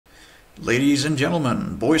Ladies and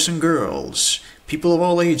gentlemen, boys and girls, people of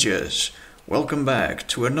all ages, welcome back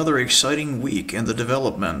to another exciting week in the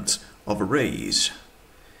development of RAZE.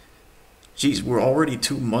 Geez, we're already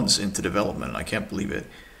 2 months into development, I can't believe it.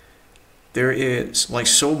 There is, like,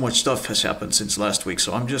 so much stuff has happened since last week,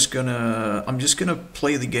 so I'm just gonna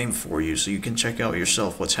play the game for you so you can check out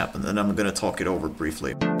yourself what's happened, and I'm gonna talk it over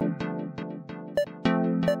briefly.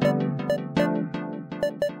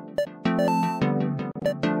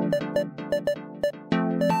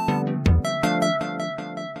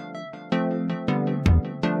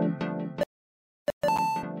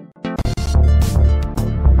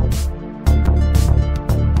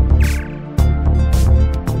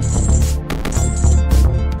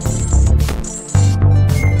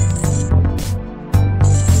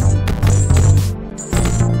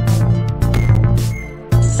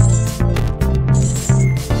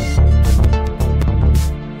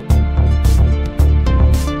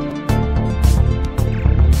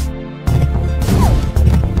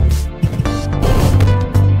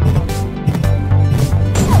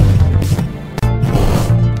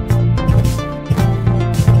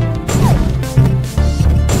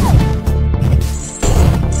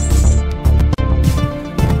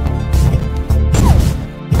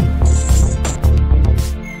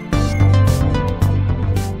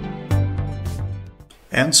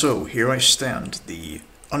 And so, here I stand, the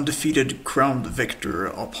undefeated crowned victor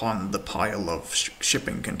upon the pile of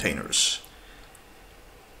shipping containers.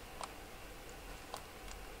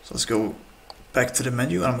 So let's go back to the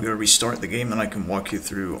menu, and I'm going to restart the game, and I can walk you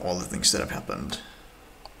through all the things that have happened.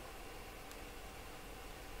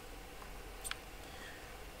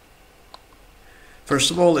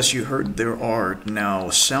 First of all, as you heard, there are now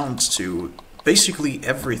sounds to basically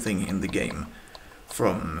everything in the game,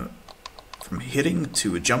 from hitting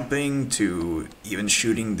to jumping to even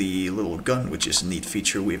shooting the little gun, which is a neat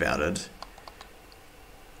feature we've added.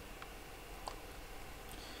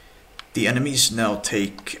 The enemies now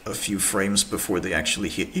take a few frames before they actually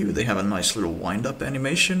hit you. They have a nice little wind-up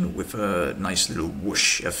animation with a nice little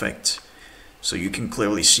whoosh effect, so you can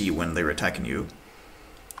clearly see when they're attacking you.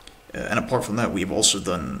 And apart from that, we've also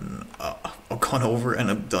gone over and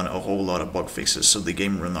have done a whole lot of bug fixes, so the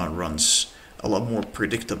game now runs a lot more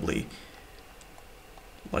predictably.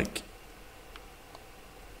 Like,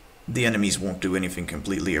 the enemies won't do anything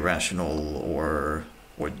completely irrational or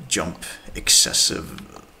jump excessive,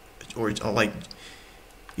 or like,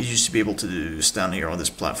 you used to be able to stand here on this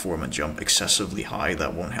platform and jump excessively high.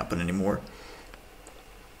 That won't happen anymore.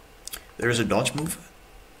 There is a dodge move,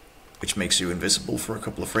 which makes you invisible for a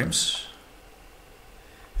couple of frames.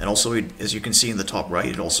 And also, as you can see in the top right,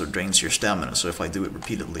 it also drains your stamina, so if I do it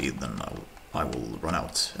repeatedly, then I will run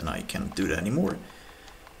out, and I can't do that anymore.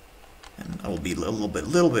 And I will be a little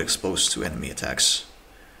bit exposed to enemy attacks.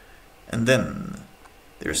 And then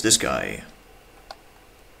there's this guy.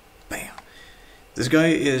 Bam. This guy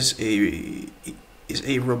is he's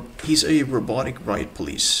a robotic riot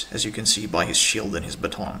police, as you can see by his shield and his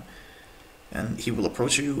baton. And he will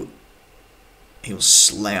approach you. He will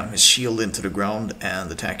slam his shield into the ground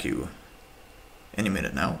and attack you any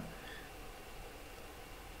minute now.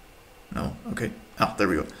 No? Okay. Ah, there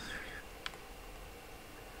we go.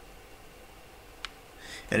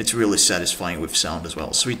 And it's really satisfying with sound as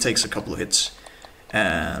well. So he takes a couple of hits,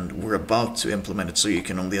 and we're about to implement it so you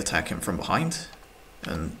can only attack him from behind,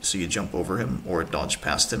 and so you jump over him or dodge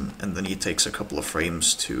past him, and then he takes a couple of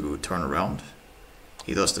frames to turn around.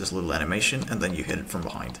 He does this little animation, and then you hit it from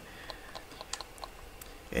behind.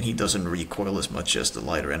 And he doesn't recoil as much as the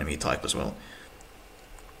lighter enemy type as well.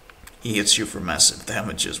 He hits you for massive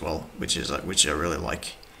damage as well, which I really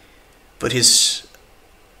like.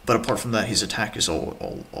 But apart from that, his attack is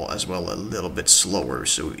all as well a little bit slower,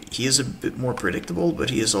 so he is a bit more predictable, but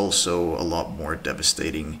he is also a lot more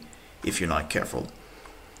devastating if you're not careful.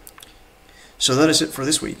 So that is it for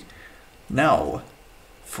this week. Now,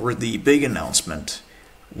 for the big announcement,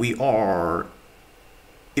 if we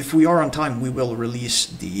are on time, we will release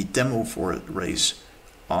the demo for RAZE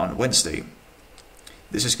on Wednesday.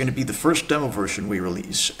 This is going to be the first demo version we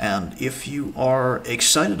release, and if you are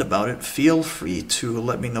excited about it, feel free to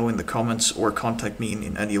let me know in the comments or contact me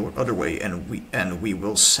in any other way, and we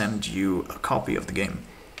will send you a copy of the game.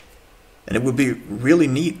 And it would be really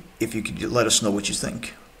neat if you could let us know what you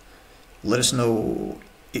think. Let us know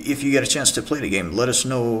if you get a chance to play the game. Let us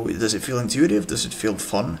know, does it feel intuitive? Does it feel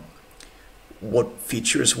fun? What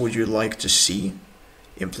features would you like to see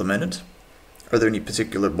implemented? Are there any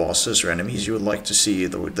particular bosses or enemies you would like to see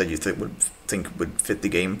that you think would fit the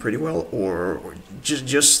game pretty well, or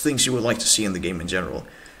just things you would like to see in the game in general?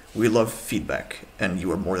 We love feedback, and you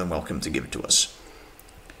are more than welcome to give it to us.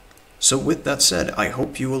 So with that said, I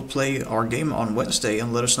hope you will play our game on Wednesday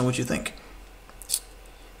and let us know what you think.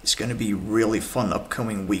 It's going to be really fun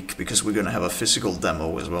upcoming week because we're going to have a physical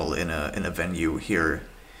demo as well in a venue here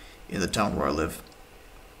in the town where I live.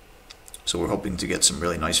 So we're hoping to get some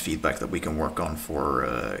really nice feedback that we can work on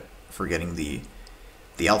for getting the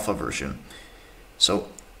alpha version. So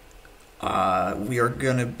how do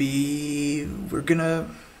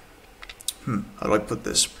I put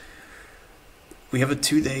this? We have a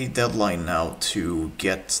 2-day deadline now to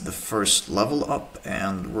get the first level up,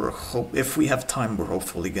 and if we have time, we're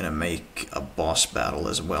hopefully gonna make a boss battle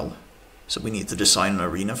as well. So we need to design an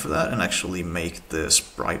arena for that and actually make the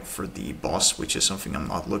sprite for the boss, which is something I'm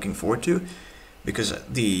not looking forward to, because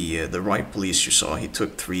the riot police you saw, he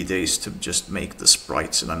took 3 days to just make the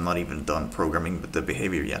sprites, and I'm not even done programming the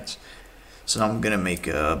behavior yet. So now I'm gonna make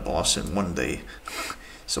a boss in 1 day.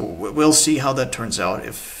 So we'll see how that turns out.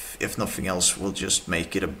 If nothing else, we'll just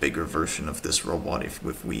make it a bigger version of this robot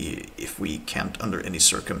if we can't under any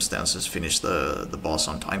circumstances finish the boss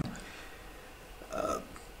on time.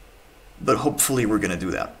 But hopefully we're gonna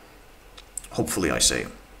do that. Hopefully, I say.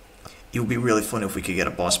 It would be really fun if we could get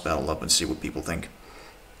a boss battle up and see what people think.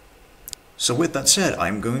 So with that said,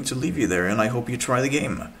 I'm going to leave you there, and I hope you try the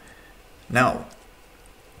game. Now,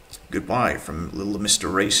 goodbye from little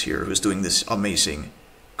Mr. Race here, who's doing this amazing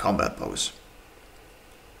combat pose.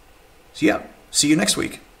 So yeah, see you next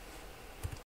week.